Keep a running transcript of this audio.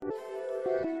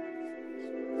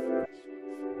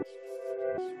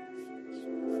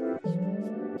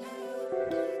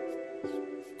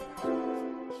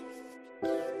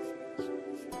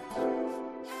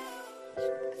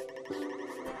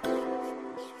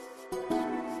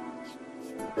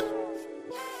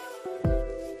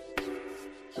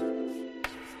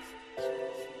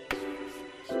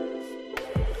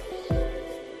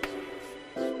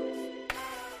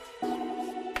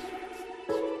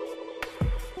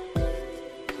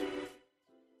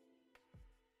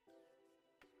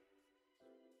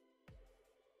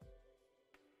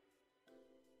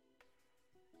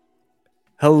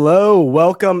Hello,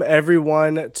 welcome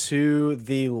everyone to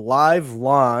the live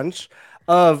launch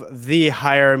of the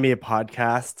Hire Me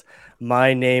podcast.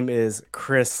 My name is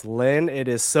Chris Lynn. It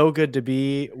is so good to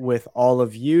be with all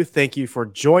of you. Thank you for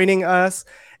joining us.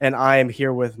 And I am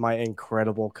here with my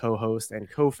incredible co host and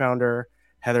co founder,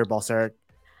 Heather Balseric.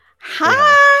 Hey, Heather.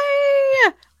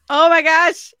 Hi! Oh my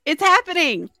gosh, it's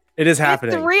happening. It is It's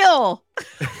happening. real.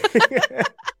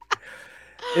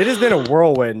 It has been a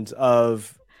whirlwind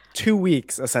of 2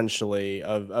 weeks, essentially,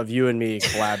 of you and me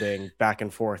collabing back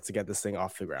and forth to get this thing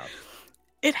off the ground.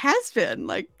 It has been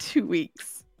like 2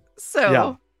 weeks. Yeah.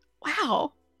 So,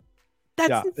 wow.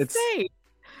 That's It's insane.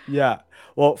 yeah.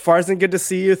 Well, Farzan, good to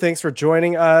see you. Thanks for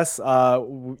joining us.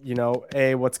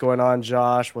 What's going on,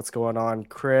 Josh? What's going on,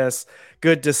 Chris?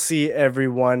 Good to see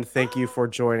everyone. Thank you for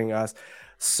joining us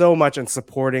so much and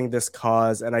supporting this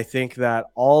cause. And I think that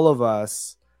all of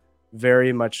us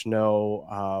very much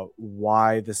know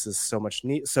why this is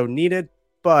so needed.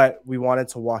 But we wanted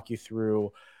to walk you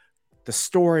through the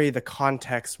story, the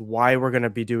context, why we're going to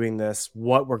be doing this,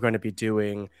 what we're going to be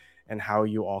doing, and how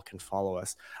you all can follow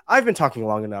us. I've been talking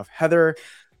long enough. Heather,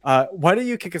 why don't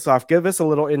you kick us off? Give us a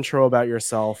little intro about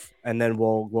yourself, and then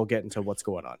we'll get into what's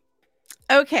going on.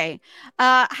 Okay.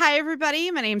 Hi, everybody.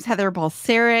 My name's Heather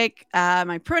Balseric.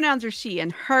 My pronouns are she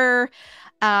and her.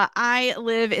 I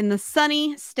live in the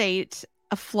sunny state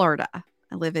of Florida.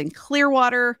 I live in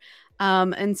Clearwater.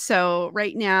 And so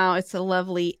right now it's a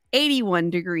lovely 81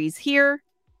 degrees here.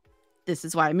 This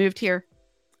is why I moved here.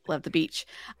 Love the beach.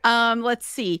 Let's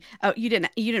see. Oh, you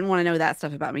didn't want to know that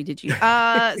stuff about me, did you?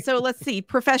 So let's see.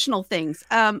 Professional things.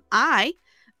 I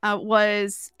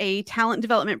was a talent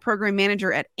development program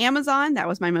manager at Amazon. That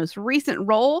was my most recent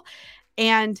role.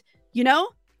 And,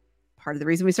 part of the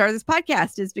reason we started this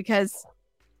podcast is because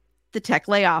the tech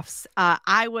layoffs.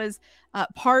 I was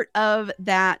part of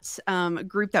that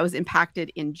group that was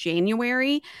impacted in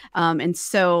January. And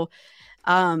so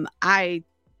my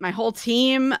whole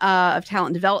team of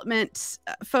talent development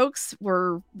folks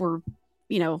were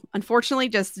unfortunately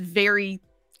just very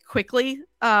quickly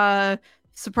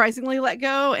surprisingly let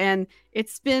go, and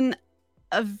it's been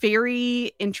a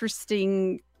very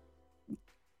interesting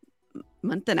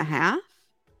month and a half.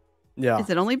 Yeah. Has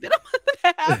it only been a month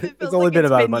and a half? It feels It's only like been it's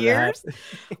about a been month years. and a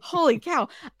half. Holy cow.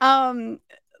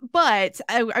 But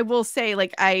I will say,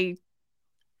 like, I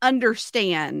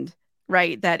understand,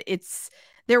 right, that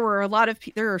there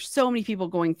are so many people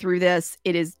going through this.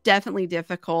 It is definitely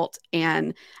difficult,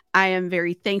 and I am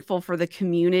very thankful for the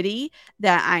community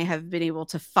that I have been able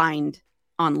to find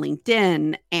on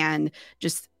LinkedIn and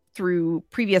just through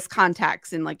previous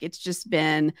contacts. And like, it's just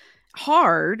been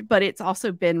hard, but it's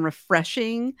also been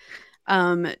refreshing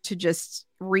to just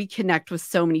reconnect with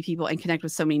so many people and connect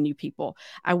with so many new people.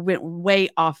 I went way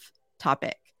off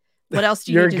topic. What else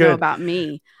do you You're need to know good. about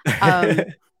me? I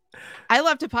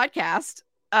love to podcast.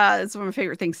 It's one of my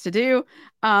favorite things to do.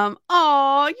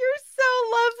 Oh, you're so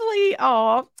lovely.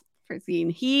 Oh,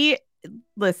 Francine.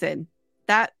 Listen,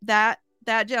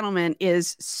 that gentleman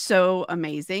is so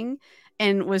amazing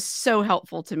and was so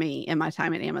helpful to me in my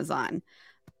time at Amazon.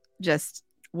 Just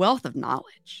wealth of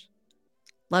knowledge.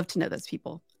 Love to know those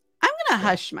people. I'm gonna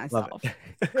hush myself.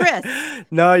 Chris,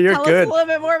 No, you're tell us a good. little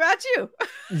bit more about you.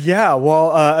 Yeah,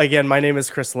 well, again, my name is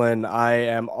Chris Lynn. I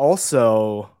am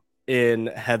also in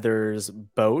Heather's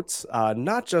boat,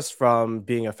 not just from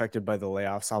being affected by the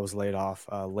layoffs. I was laid off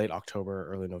late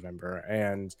October, early November.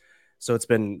 And so it's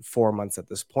been 4 months at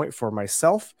this point for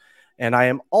myself. And I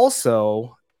am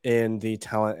also in the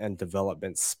talent and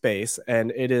development space.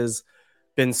 And it has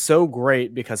been so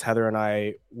great because Heather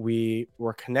and we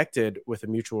were connected with a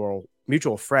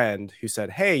mutual friend who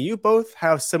said, "Hey, you both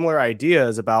have similar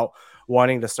ideas about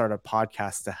wanting to start a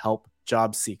podcast to help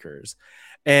job seekers."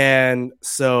 And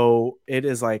so it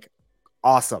is like,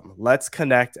 awesome. Let's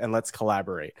connect and let's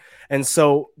collaborate. And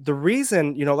so the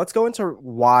reason, let's go into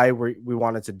why we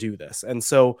wanted to do this. And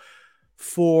so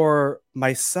for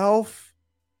myself,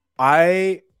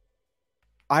 I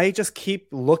just keep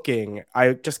looking.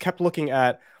 I just kept looking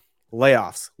at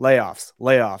layoffs, layoffs,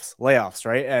 layoffs, layoffs,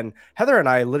 right? And Heather and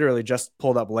I literally just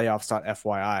pulled up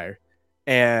layoffs.fyi.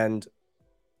 And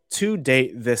to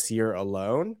date this year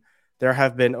alone, there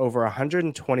have been over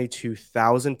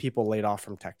 122,000 people laid off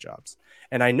from tech jobs.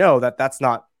 And I know that that's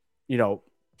not,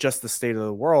 just the state of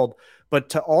the world, but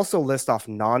to also list off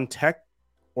non-tech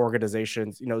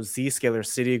organizations, Zscaler,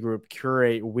 Citigroup,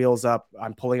 Curate, Wheels Up.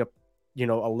 I'm pulling up,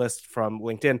 a list from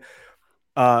LinkedIn.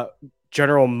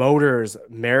 General Motors,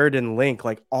 Meriden Link,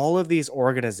 like all of these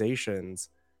organizations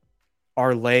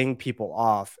are laying people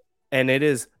off, and it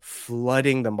is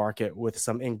flooding the market with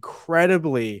some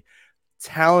incredibly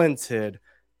talented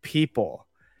people.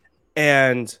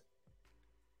 And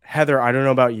Heather, I don't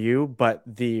know about you, but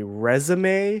the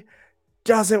resume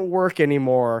doesn't work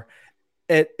anymore.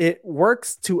 It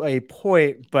works to a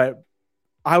point, but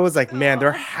I was like, man,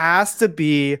 there Oh. has to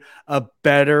be a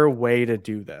better way to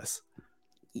do this.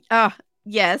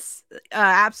 Yes,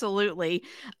 absolutely.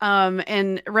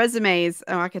 And resumes,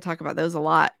 oh, I could talk about those a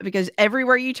lot because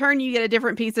everywhere you turn, you get a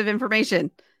different piece of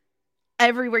information.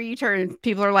 Everywhere you turn,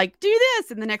 people are like, do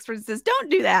this. And the next person says, don't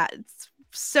do that. It's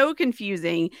so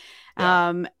confusing.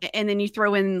 Yeah. And then you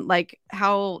throw in like,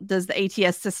 how does the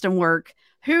ATS system work?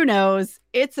 Who knows?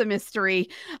 It's a mystery.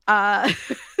 Uh,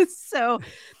 so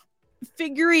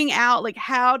figuring out like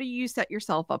how do you set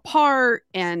yourself apart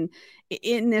and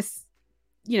in this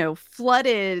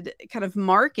flooded kind of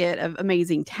market of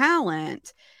amazing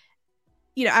talent.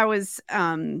 I was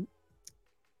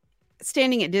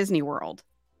standing at Disney World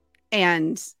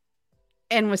and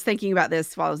was thinking about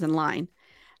this while I was in line,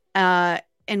 and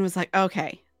was like,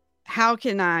 okay, how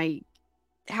can I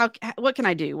what can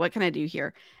I do? What can I do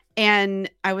here? And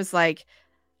I was like,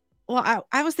 well,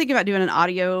 I was thinking about doing an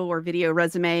audio or video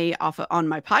resume on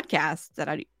my podcast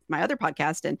my other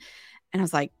podcast, and I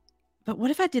was like, but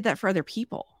what if I did that for other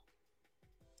people?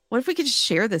 What if we could just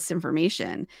share this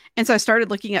information? And so I started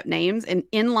looking up names, and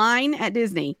in line at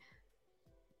Disney,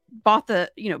 bought the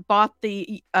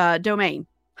domain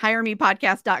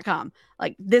hiremepodcast.com.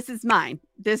 Like, this is mine.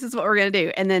 This is what we're going to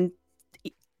do. And then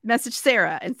message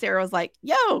Sarah, and Sarah was like,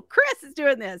 yo, Chris is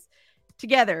doing this.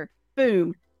 Together,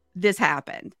 boom, this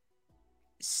happened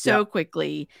so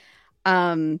quickly.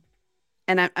 And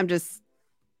I'm just,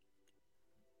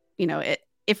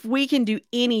 if we can do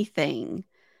anything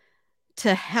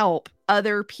to help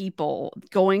other people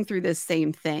going through this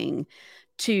same thing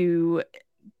to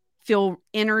feel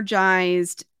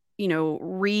energized,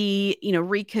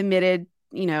 recommitted,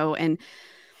 and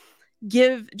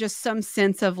give just some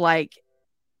sense of like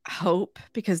hope,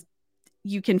 because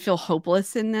you can feel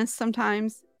hopeless in this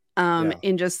sometimes.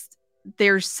 And just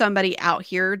there's somebody out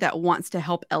here that wants to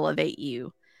help elevate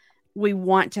you. We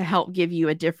want to help give you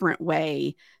a different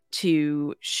way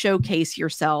to showcase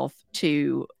yourself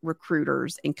to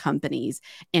recruiters and companies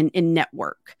and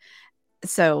network.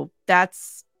 So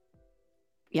that's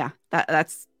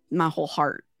my whole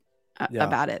heart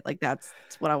about it. Like, that's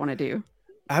what I want to do.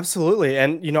 Absolutely.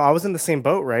 And, I was in the same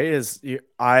boat, right?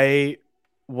 I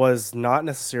was not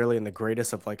necessarily in the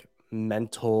greatest of like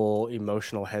mental,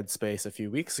 emotional headspace a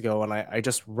few weeks ago. And I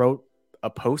just wrote a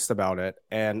post about it,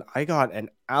 and I got an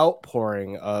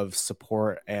outpouring of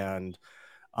support and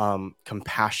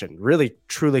compassion, really,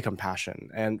 truly compassion,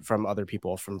 and from other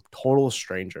people, from total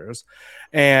strangers.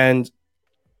 And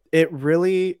it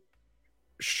really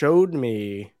showed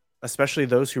me, especially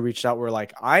those who reached out, were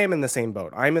like, I am in the same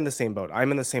boat. I'm in the same boat.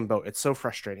 I'm in the same boat. It's so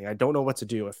frustrating. I don't know what to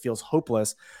do. It feels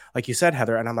hopeless, like you said,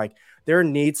 Heather. And I'm like, there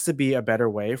needs to be a better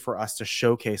way for us to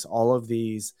showcase all of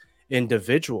these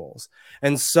individuals.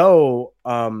 And so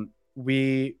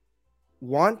we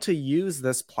want to use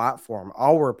this platform,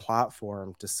 our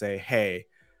platform, to say, hey,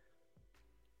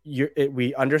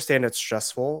 we understand it's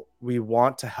stressful. We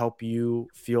want to help you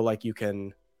feel like you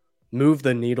can move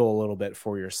the needle a little bit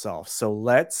for yourself. So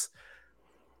let's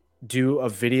do a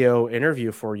video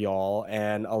interview for y'all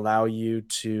and allow you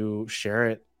to share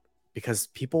it, because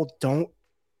people don't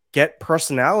get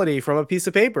personality from a piece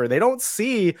of paper. They don't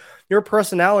see your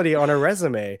personality on a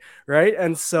resume, right?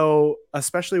 And so,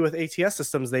 especially with ATS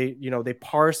systems, they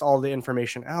parse all the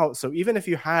information out. So even if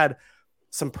you had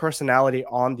some personality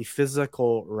on the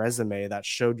physical resume that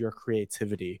showed your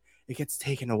creativity, it gets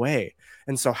taken away.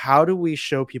 And so how do we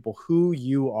show people who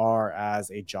you are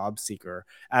as a job seeker,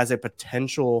 as a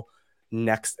potential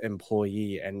next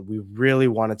employee? And we really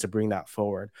wanted to bring that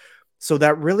forward. So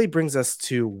that really brings us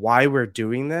to why we're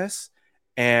doing this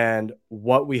and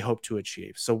what we hope to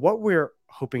achieve. So what we're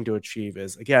hoping to achieve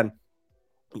is, again,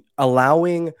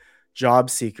 allowing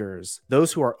job seekers,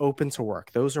 those who are open to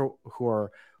work, those who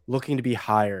are looking to be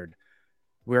hired,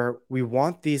 where we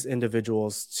want these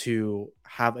individuals to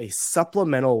have a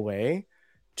supplemental way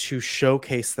to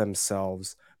showcase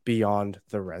themselves beyond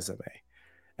the resume.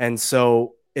 And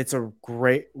so it's a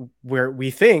great, where we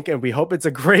think and we hope it's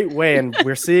a great way, and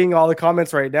we're seeing all the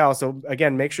comments right now. So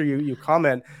again, make sure you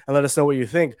comment and let us know what you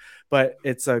think. But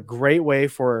it's a great way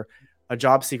for a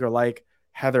job seeker like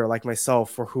Heather, like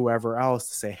myself, for whoever else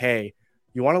to say, hey,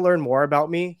 you want to learn more about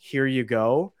me? Here you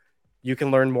go. You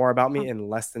can learn more about me in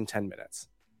less than 10 minutes.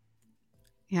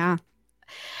 Yeah.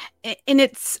 And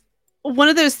it's one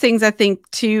of those things, I think,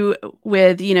 too,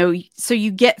 with, so you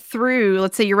get through,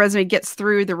 let's say your resume gets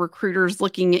through the recruiters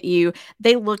looking at you,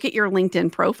 they look at your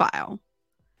LinkedIn profile.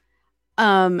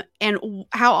 How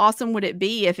awesome would it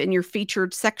be if in your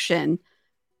featured section,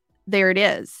 there it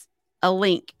is, a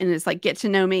link, and it's like, get to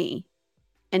know me,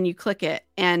 and you click it.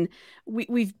 And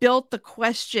we've built the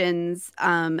questions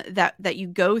that you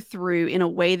go through in a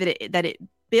way that it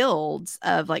builds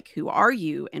of like, who are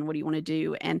you and what do you want to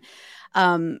do? And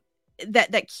um,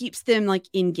 that keeps them like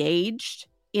engaged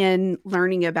in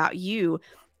learning about you.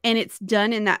 And it's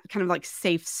done in that kind of like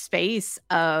safe space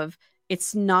of,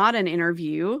 it's not an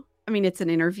interview. I mean, it's an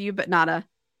interview, but not a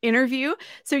interview.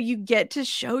 So you get to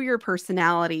show your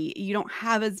personality. You don't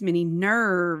have as many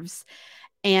nerves.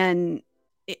 And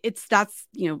it's that's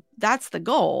the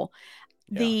goal.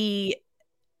 Yeah. The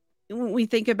When we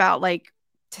think about like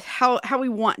how we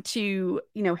want to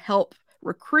help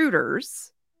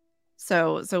recruiters.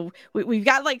 So we've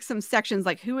got like some sections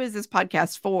like, who is this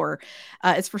podcast for?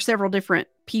 It's for several different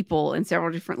people in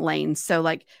several different lanes. So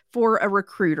like for a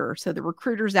recruiter, so the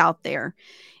recruiters out there,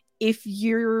 if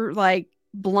you're like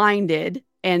blinded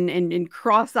and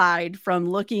cross-eyed from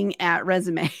looking at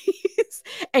resumes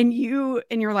and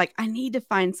you're like, I need to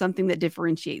find something that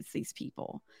differentiates these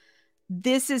people,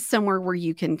 this is somewhere where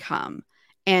you can come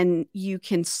and you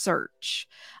can search.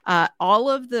 All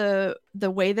of the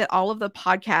way that all of the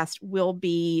podcast will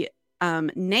be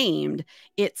named,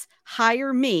 it's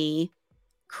Hire Me,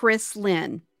 Chris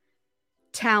Lynn,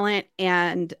 talent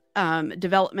and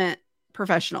development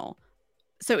professional.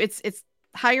 So it's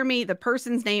Hire Me, the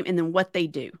person's name, and then what they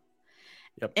do.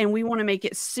 Yep. And we want to make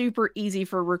it super easy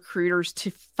for recruiters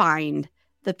to find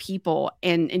the people,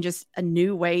 and just a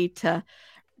new way to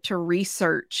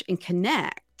research and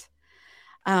connect.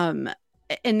 And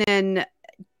then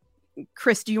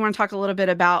Chris, do you want to talk a little bit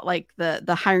about like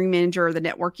the hiring manager or the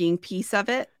networking piece of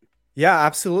it? Yeah,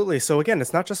 absolutely. So again,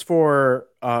 it's not just for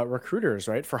recruiters,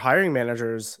 right? For hiring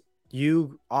managers,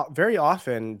 you very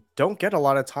often don't get a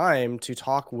lot of time to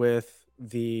talk with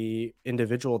the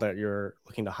individual that you're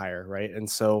looking to hire, right? And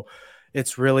so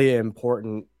it's really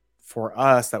important for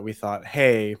us that we thought,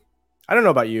 hey, I don't know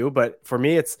about you, but for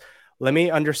me, it's let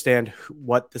me understand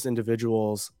what this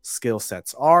individual's skill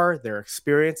sets are, their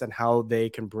experience, and how they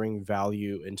can bring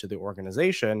value into the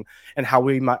organization, and how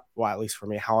we might, well, at least for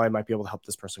me, how I might be able to help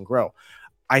this person grow.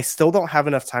 I still don't have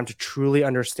enough time to truly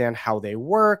understand how they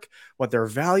work, what their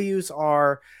values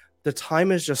are. The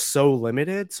time is just so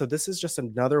limited. So this is just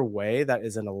another way that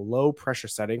is in a low pressure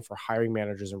setting for hiring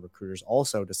managers and recruiters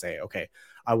also to say, okay,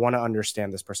 I want to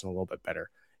understand this person a little bit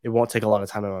better. It won't take a lot of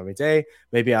time out of my day.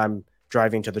 Maybe I'm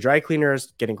driving to the dry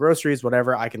cleaners, getting groceries,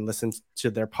 whatever. I can listen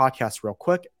to their podcast real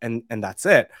quick, and that's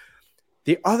it.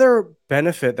 The other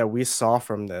benefit that we saw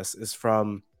from this is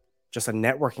from just a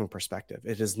networking perspective.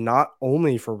 It is not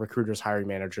only for recruiters, hiring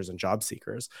managers, and job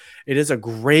seekers. It is a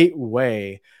great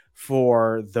way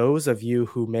for those of you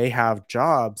who may have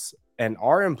jobs and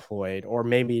are employed or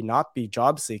maybe not be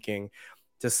job seeking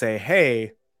to say,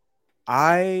 hey,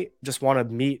 I just want to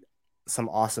meet some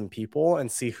awesome people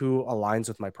and see who aligns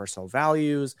with my personal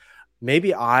values.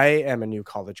 Maybe I am a new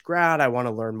college grad. I want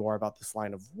to learn more about this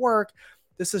line of work.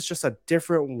 This is just a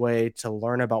different way to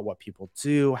learn about what people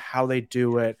do, how they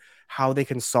do it, how they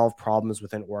can solve problems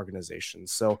within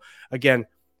organizations. So again,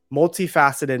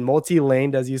 multifaceted,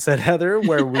 multi-laned, as you said, Heather,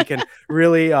 where we can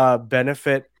really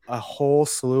benefit a whole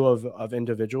slew of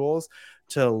individuals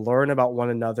to learn about one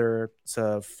another,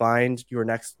 to find your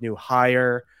next new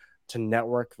hire, to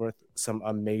network with some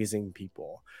amazing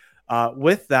people.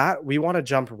 With that, we want to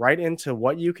jump right into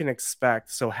what you can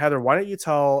expect. So, Heather, why don't you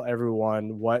tell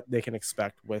everyone what they can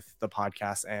expect with the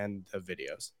podcast and the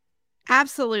videos?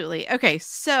 Absolutely. Okay,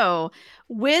 so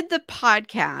with the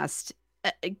podcast,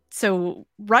 so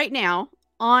right now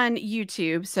on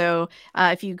YouTube, so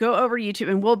if you go over to YouTube,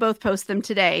 and we'll both post them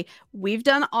today, we've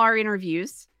done our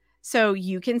interviews, so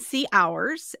you can see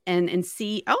ours and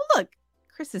see. Oh, look,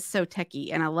 Chris is so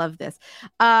techie, and I love this.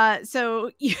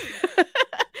 So you,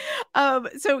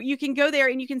 so you can go there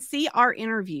and you can see our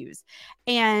interviews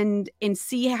and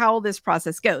see how this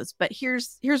process goes. But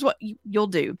here's what you'll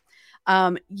do.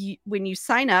 When you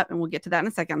sign up, and we'll get to that in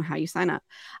a second on how you sign up,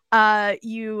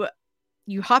 you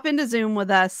hop into Zoom with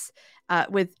us,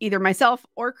 with either myself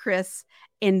or Chris,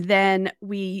 and then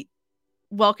we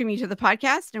welcome you to the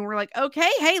podcast, and we're like, okay,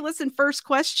 hey, listen, first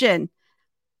question,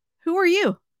 who are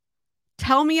you?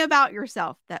 Tell me about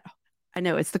yourself. That, I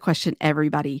know it's the question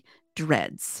everybody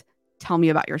dreads. Tell me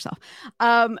about yourself.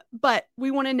 But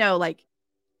we want to know like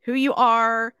who you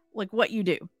are, like what you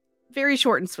do. Very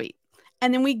short and sweet.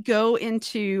 And then we go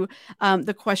into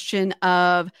the question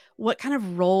of what kind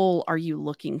of role are you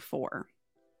looking for?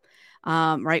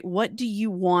 Right? What do you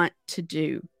want to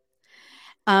do?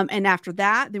 And after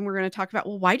that, then we're going to talk about,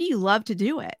 well, why do you love to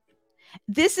do it?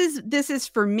 This is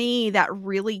for me that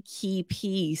really key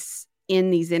piece in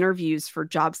these interviews for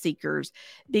job seekers,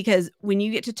 because when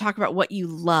you get to talk about what you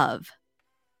love,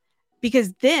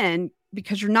 because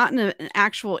you're not in an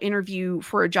actual interview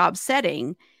for a job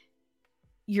setting,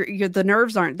 you're the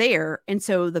nerves aren't there, and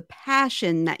so the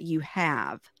passion that you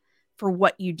have for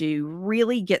what you do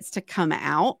really gets to come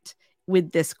out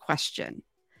with this question.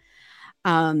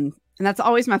 And that's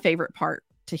always my favorite part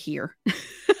to hear.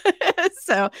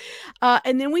 So,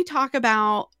 and then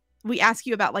we ask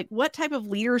you about like what type of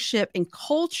leadership and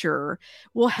culture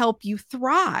will help you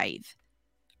thrive,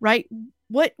 right?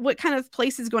 What kind of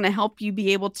place is going to help you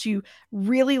be able to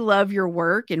really love your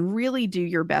work and really do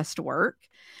your best work?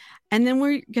 And then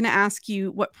we're going to ask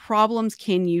you, what problems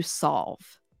can you solve?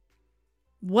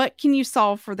 What can you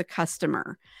solve for the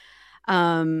customer?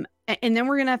 And then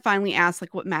we're going to finally ask,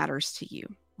 like, what matters to you?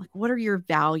 Like, what are your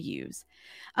values?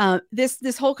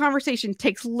 This whole conversation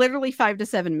takes literally 5 to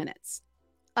 7 minutes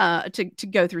to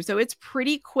go through. So it's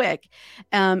pretty quick.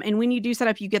 And when you do set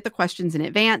up, you get the questions in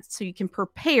advance so you can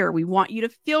prepare. We want you to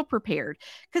feel prepared,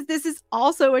 because this is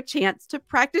also a chance to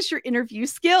practice your interview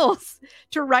skills,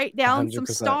 to write down 100%.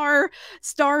 some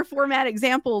star format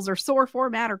examples, or SOAR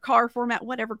format, or CAR format,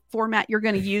 whatever format you're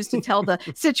going to use to tell the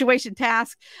situation,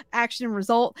 task, action,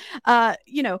 result.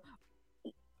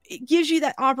 It gives you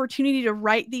that opportunity to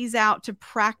write these out, to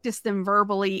practice them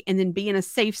verbally, and then be in a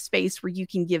safe space where you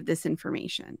can give this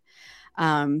information.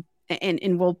 And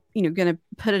we'll, going to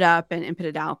put it up and put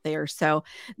it out there. So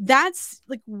that's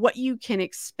like what you can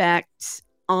expect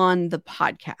on the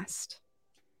podcast.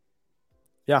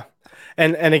 Yeah.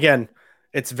 And again,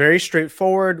 it's very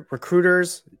straightforward.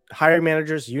 Recruiters, hiring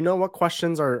managers, what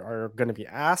questions are going to be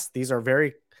asked. These are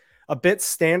a bit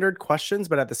standard questions,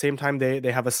 but at the same time,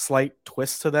 they have a slight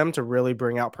twist to them to really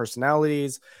bring out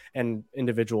personalities and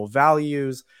individual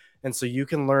values. And so you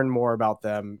can learn more about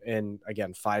them in,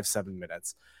 again, 5-7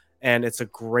 minutes. And it's a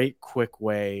great, quick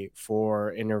way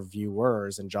for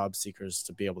interviewers and job seekers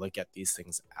to be able to get these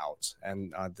things out.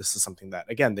 And this is something that,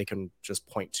 again, they can just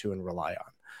point to and rely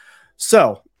on.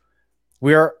 So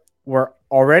we're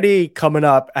already coming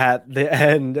up at the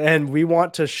end, and we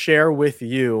want to share with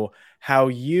you how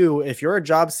if you're a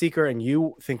job seeker and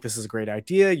you think this is a great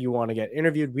idea, you want to get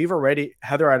interviewed.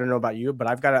 Heather, I don't know about you, but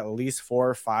I've got at least 4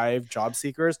 or 5 job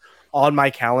seekers on my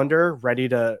calendar ready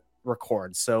to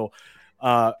record. So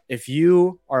if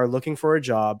you are looking for a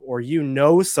job, or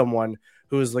someone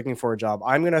who is looking for a job,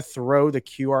 I'm going to throw the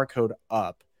QR code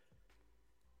up,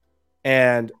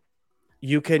 and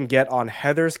you can get on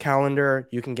Heather's calendar,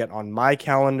 you can get on my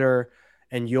calendar,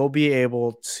 and you'll be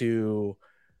able to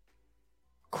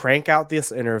crank out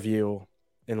this interview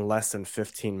in less than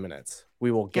 15 minutes.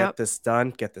 We will get this done,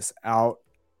 get this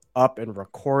up and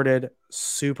recorded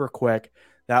super quick.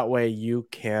 That way you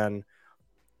can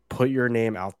put your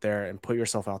name out there and put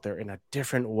yourself out there in a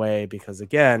different way, because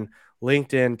again,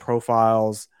 LinkedIn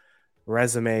profiles,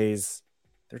 resumes,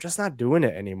 they're just not doing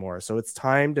it anymore. So it's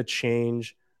time to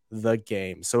change the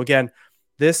game. So again,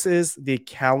 this is the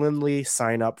Calendly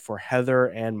sign up for Heather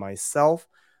and myself.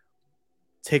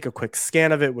 Take a quick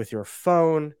scan of it with your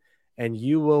phone, and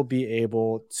you will be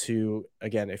able to,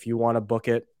 again, if you want to book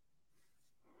it,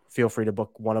 feel free to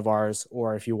book one of ours.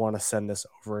 Or if you want to send this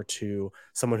over to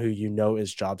someone who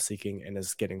is job seeking and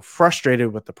is getting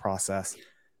frustrated with the process,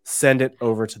 send it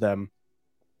over to them,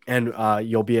 and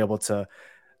you'll be able to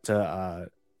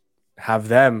have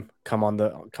them come on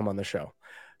the show.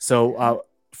 So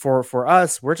for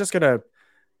us, we're just gonna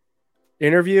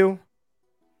interview,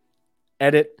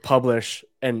 edit, publish,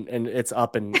 and it's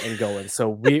up and going. So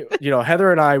we,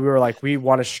 Heather and I, we were like, we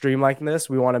want to streamline this.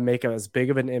 We want to make as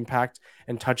big of an impact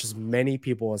and touch as many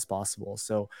people as possible.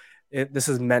 So this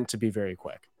is meant to be very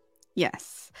quick.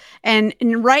 Yes. And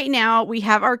right now we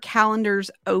have our calendars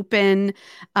open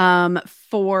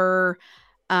for,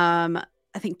 I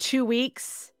think 2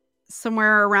 weeks,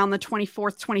 somewhere around the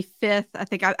 24th, 25th. I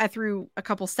think I threw a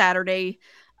couple Saturday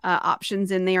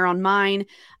options in there on mine.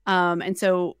 And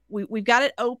so we've got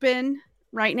it open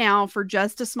right now for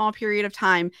just a small period of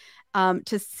time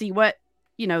to see what,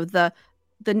 the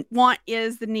want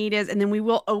is, the need is, and then we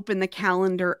will open the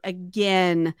calendar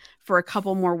again for a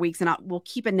couple more weeks, and we'll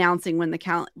keep announcing when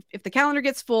if the calendar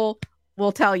gets full,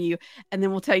 we'll tell you, and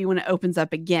then we'll tell you when it opens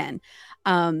up again.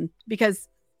 Because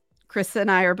Chris and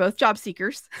I are both job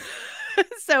seekers.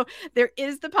 So there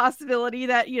is the possibility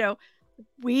that,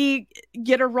 we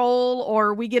get a role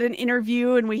or we get an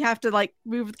interview and we have to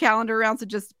move the calendar around. So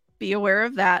just be aware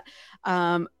of that.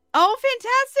 Oh,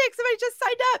 fantastic. Somebody just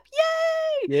signed up.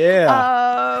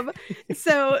 Yeah.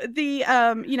 So the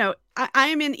I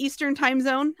am in Eastern time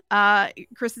zone.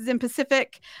 Chris is in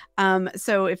Pacific.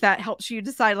 So if that helps you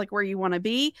decide like where you want to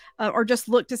be, or just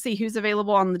look to see who's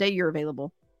available on the day you're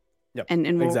available. Yep.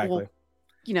 And we'll Exactly.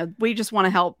 we just want to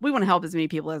help. We want to help as many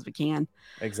people as we can.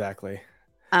 Exactly.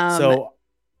 Um, So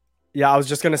yeah, I was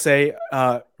just gonna say,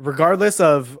 regardless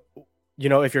of,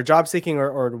 if you're job seeking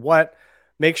or what,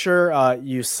 make sure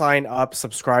you sign up,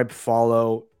 subscribe,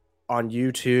 follow on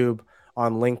YouTube,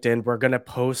 on LinkedIn. We're gonna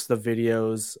post the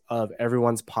videos of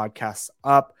everyone's podcasts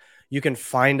up. You can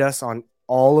find us on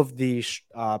all of the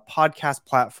podcast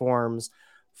platforms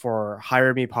for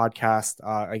Hire Me Podcast.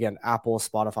 Again, Apple,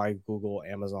 Spotify, Google,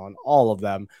 Amazon, all of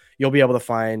them. You'll be able to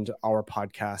find our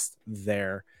podcast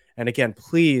there. And again,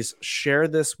 please share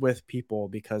this with people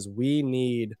because we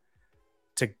need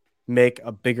to make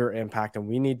a bigger impact and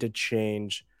we need to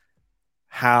change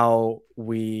how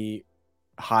we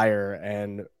hire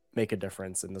and make a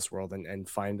difference in this world and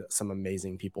find some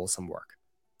amazing people some work.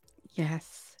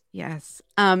 yes, yes.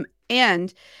 And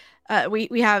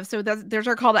we have there's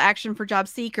our call to action for job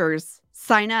seekers.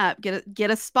 Sign up,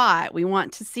 get a spot. We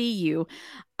want to see you.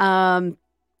 And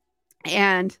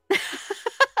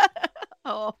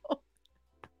oh,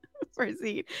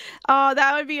 proceed. Oh,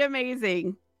 that would be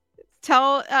amazing.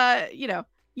 Tell you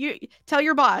tell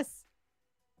your boss.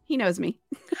 He knows me.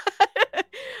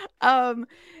 um,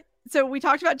 so we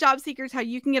talked about job seekers, how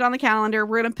you can get on the calendar.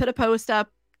 We're gonna put a post up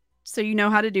so you know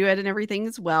how to do it and everything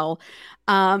as well.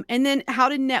 And then how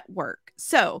to network.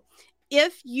 So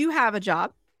if you have a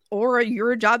job or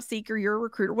you're a job seeker, you're a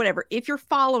recruiter, whatever, if you're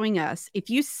following us, if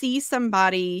you see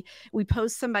somebody, we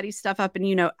post somebody's stuff up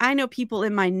and I know people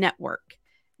in my network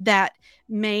that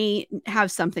may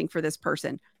have something for this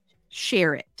person,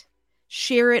 share it.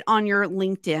 Share it on your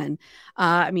LinkedIn.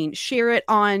 Share it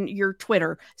on your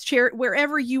Twitter. Share it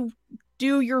wherever you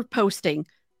do your posting.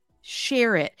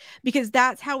 Share it because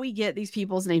that's how we get these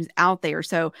people's names out there.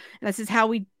 So this is how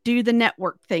we do the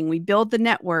network thing. We build the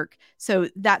network. So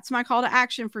that's my call to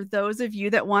action for those of you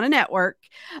that want to network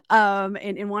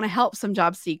and want to help some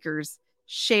job seekers.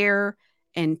 Share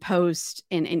and post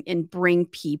and bring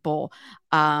people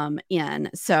in.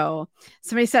 So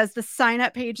somebody says the sign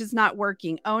up page is not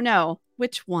working. Oh no,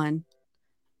 which one?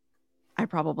 I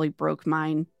probably broke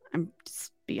mine. I'm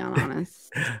just being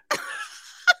honest.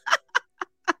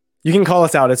 You can call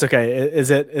us out. It's okay. Is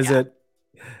it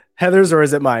Heather's or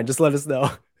is it mine? Just let us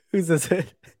know. Whose is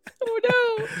it? Oh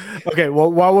no. Okay,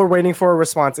 well, while we're waiting for a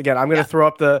response, again, I'm going to throw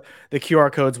up the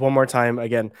QR codes one more time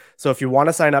again. So if you want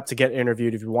to sign up to get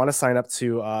interviewed, if you want to sign up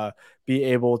to be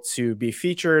able to be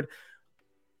featured,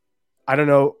 I don't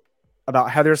know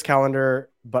about Heather's calendar,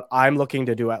 but I'm looking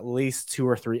to do at least 2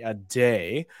 or 3 a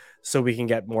day so we can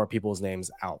get more people's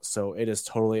names out. So it is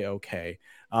totally okay.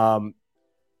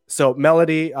 So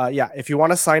Melody, if you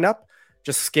want to sign up,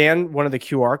 just scan one of the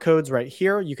QR codes right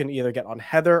here. You can either get on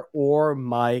Heather or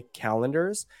my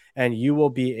calendars, and you will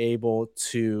be able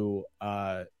to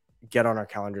get on our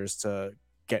calendars to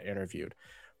get interviewed.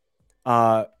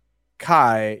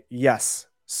 Kai, yes.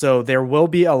 So there will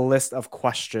be a list of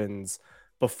questions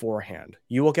beforehand.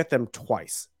 You will get them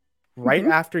twice. Right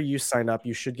after you sign up,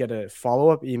 you should get a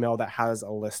follow-up email that has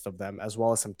a list of them, as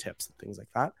well as some tips and things like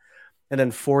that. And then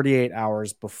 48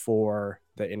 hours before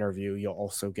the interview, you'll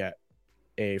also get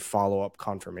a follow-up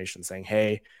confirmation saying,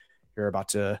 hey, you're about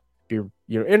to be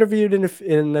interviewed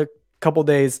in a couple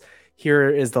days. Here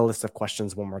is the list of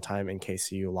questions one more time in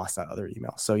case you lost that other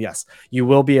email. So yes, you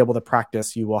will be able to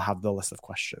practice. You will have the list of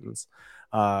questions.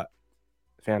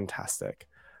 Fantastic.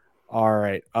 All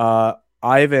right.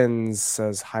 Ivan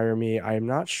says, hire me. I'm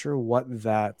not sure what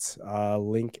that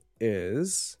link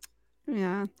is.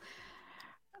 Yeah.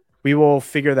 We will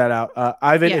figure that out.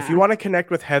 Ivan, if you want to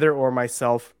connect with Heather or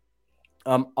myself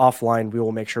offline, we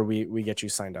will make sure we get you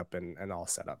signed up and all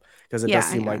set up because it does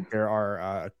seem like there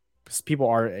are people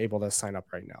are able to sign up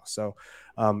right now. So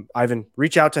Ivan,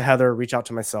 reach out to Heather, reach out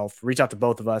to myself, reach out to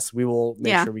both of us. We will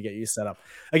make sure we get you set up.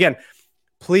 Again,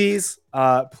 please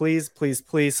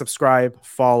subscribe,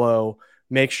 follow,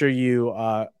 make sure you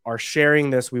are sharing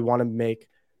this. We want to make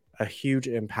a huge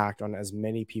impact on as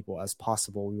many people as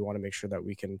possible. We want to make sure that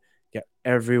we can get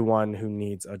everyone who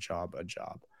needs a job.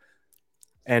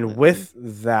 And with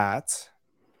that,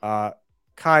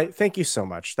 Kai, thank you so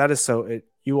much. That is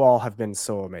you all have been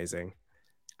so amazing.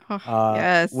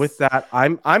 Yes. With that,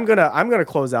 I'm gonna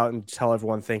close out and tell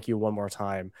everyone thank you one more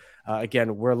time.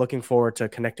 Again, we're looking forward to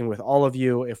connecting with all of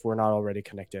you if we're not already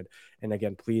connected. And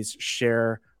again, please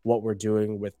share what we're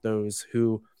doing with those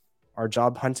who are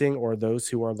job hunting or those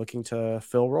who are looking to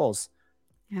fill roles.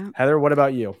 Yeah. Heather, what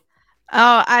about you?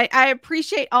 I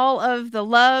appreciate all of the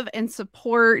love and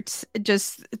support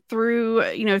just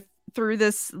through, through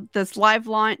this live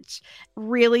launch.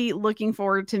 Really looking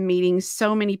forward to meeting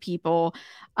so many people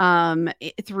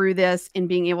through this and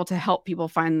being able to help people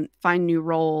find new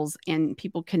roles and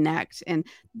people connect. And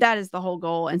that is the whole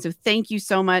goal. And so thank you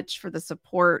so much for the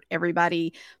support,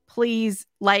 everybody. Please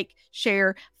like,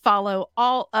 share, follow,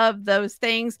 all of those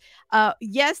things.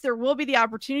 Yes, there will be the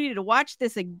opportunity to watch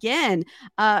this again.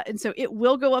 And so it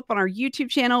will go up on our YouTube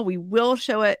channel. We will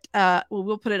show it.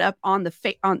 We'll put it up on the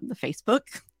Facebook.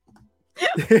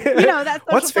 That social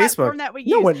What's platform Facebook? that we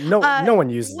use. No one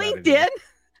uses LinkedIn. That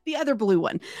The other blue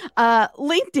one,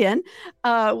 LinkedIn.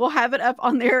 We'll have it up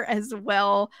on there as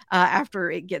well after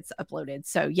it gets uploaded.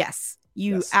 So yes,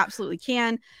 you absolutely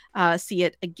can see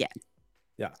it again.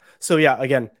 Yeah. So yeah,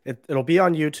 again, it'll be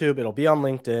on YouTube. It'll be on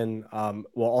LinkedIn.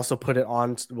 We'll also put it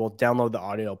on. We'll download the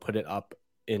audio, put it up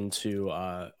onto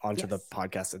the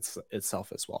podcast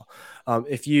itself as well.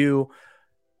 If you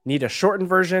need a shortened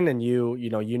version and you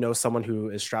know someone who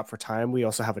is strapped for time, we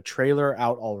also have a trailer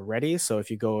out already. So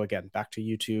if you go again back to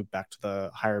YouTube, back to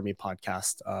the Hire Me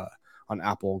podcast on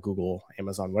Apple, Google,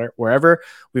 Amazon, wherever,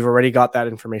 we've already got that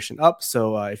information up.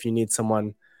 So if you need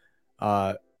someone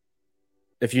to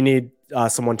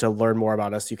learn more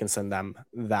about us, you can send them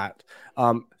that.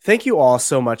 Thank you all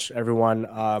so much,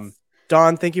 everyone.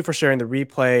 Don, thank you for sharing the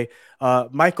replay.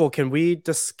 Michael, can we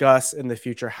discuss in the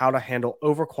future how to handle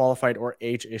overqualified or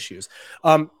age issues?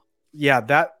 There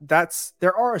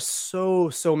are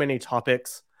so many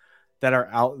topics that are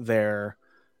out there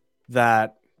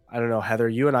that, I don't know, Heather,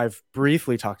 you and I've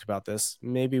briefly talked about this.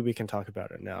 Maybe we can talk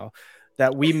about it now.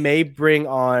 That we may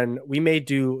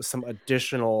do some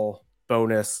additional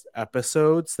bonus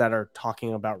episodes that are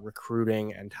talking about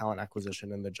recruiting and talent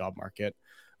acquisition in the job market.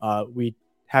 We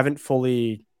haven't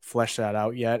fully fleshed that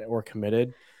out yet or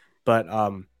committed, but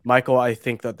Michael, I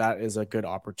think that is a good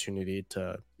opportunity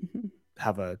to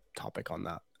have a topic on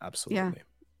that. Absolutely. Yeah,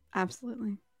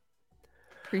 absolutely.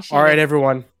 Appreciate All right, it.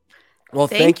 Everyone. Well,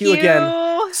 thank you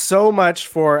again so much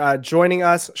for joining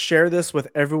us. Share this with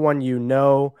everyone you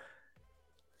know.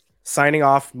 Signing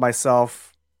off,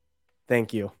 myself.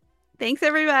 Thank you. Thanks,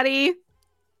 everybody.